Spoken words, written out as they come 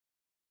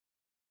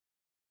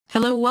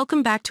Hello,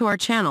 welcome back to our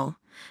channel.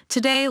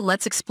 Today,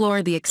 let's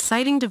explore the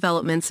exciting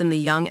developments in The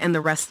Young and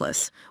the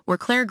Restless, where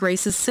Claire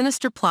Grace's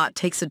sinister plot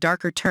takes a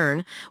darker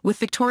turn, with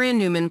Victoria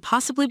Newman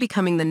possibly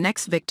becoming the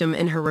next victim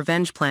in her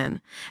revenge plan.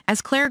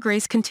 As Claire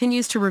Grace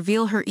continues to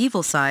reveal her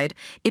evil side,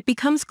 it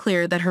becomes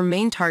clear that her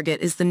main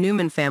target is the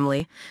Newman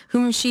family,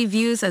 whom she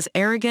views as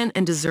arrogant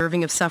and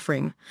deserving of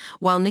suffering.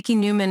 While Nikki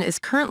Newman is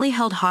currently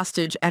held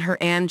hostage at her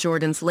Ann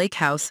Jordan's lake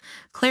house,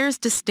 Claire's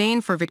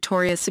disdain for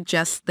Victoria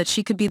suggests that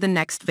she could be the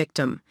next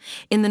victim.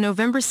 In the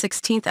November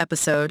 16th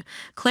episode,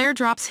 Claire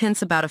drops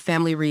hints about a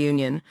family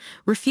reunion,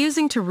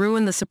 refusing to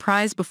ruin the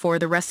surprise before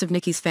the rest of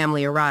Nikki's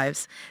family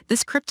arrives.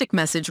 This cryptic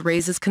message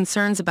raises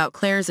concerns about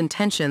Claire's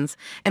intentions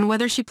and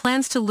whether she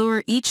plans to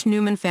lure each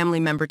Newman family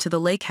member to the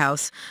lake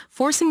house,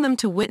 forcing them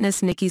to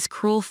witness Nikki's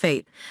cruel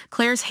fate.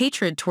 Claire's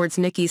hatred towards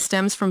Nikki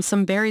stems from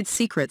some buried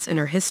secrets in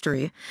her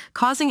history,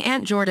 causing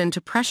Aunt Jordan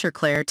to pressure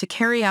Claire to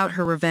carry out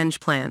her revenge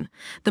plan.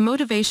 The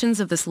motivations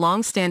of this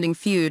long-standing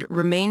feud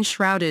remain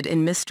shrouded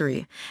in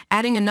mystery,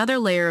 adding another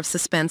layer of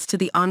suspense to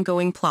the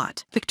ongoing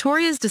plot.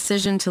 Victoria's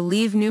decision to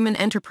leave Newman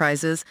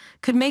Enterprises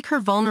could make her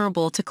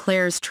vulnerable to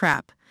Claire's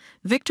trap.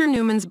 Victor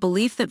Newman's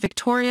belief that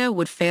Victoria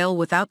would fail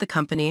without the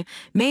company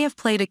may have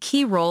played a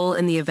key role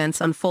in the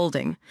events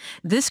unfolding.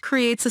 This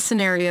creates a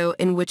scenario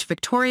in which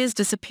Victoria's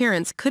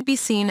disappearance could be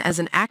seen as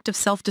an act of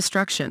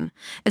self-destruction,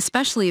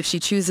 especially if she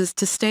chooses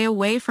to stay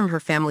away from her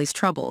family's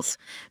troubles.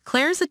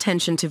 Claire's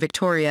attention to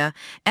Victoria,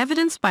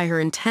 evidenced by her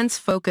intense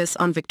focus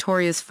on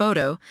Victoria's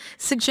photo,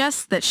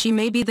 suggests that she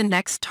may be the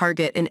next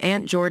target in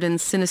Aunt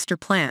Jordan's sinister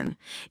plan.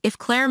 If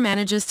Claire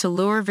manages to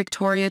lure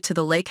Victoria to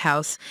the lake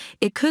house,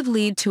 it could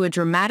lead to a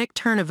dramatic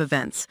turn of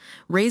events,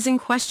 raising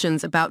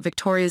questions about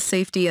Victoria's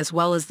safety as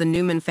well as the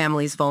Newman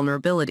family's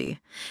vulnerability.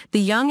 The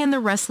Young and the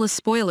Restless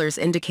spoilers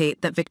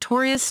indicate that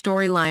Victoria's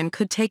storyline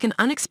could take an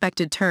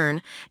unexpected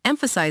turn,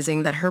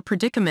 emphasizing that her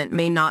predicament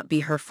may not be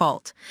her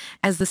fault.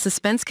 As the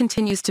suspense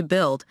continues to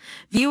build,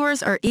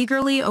 viewers are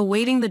eagerly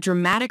awaiting the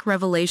dramatic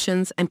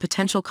revelations and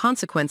potential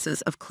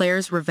consequences of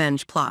Claire's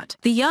revenge plot.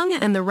 The Young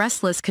and the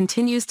Restless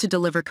continues to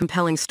deliver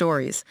compelling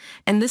stories,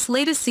 and this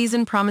latest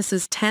season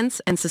promises tense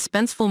and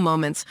suspenseful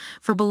moments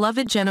for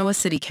beloved Genoa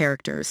City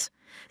characters.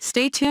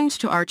 Stay tuned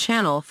to our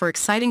channel for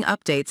exciting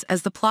updates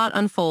as the plot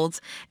unfolds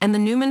and the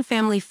Newman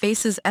family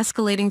faces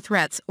escalating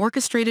threats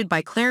orchestrated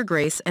by Claire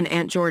Grace and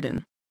Aunt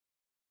Jordan.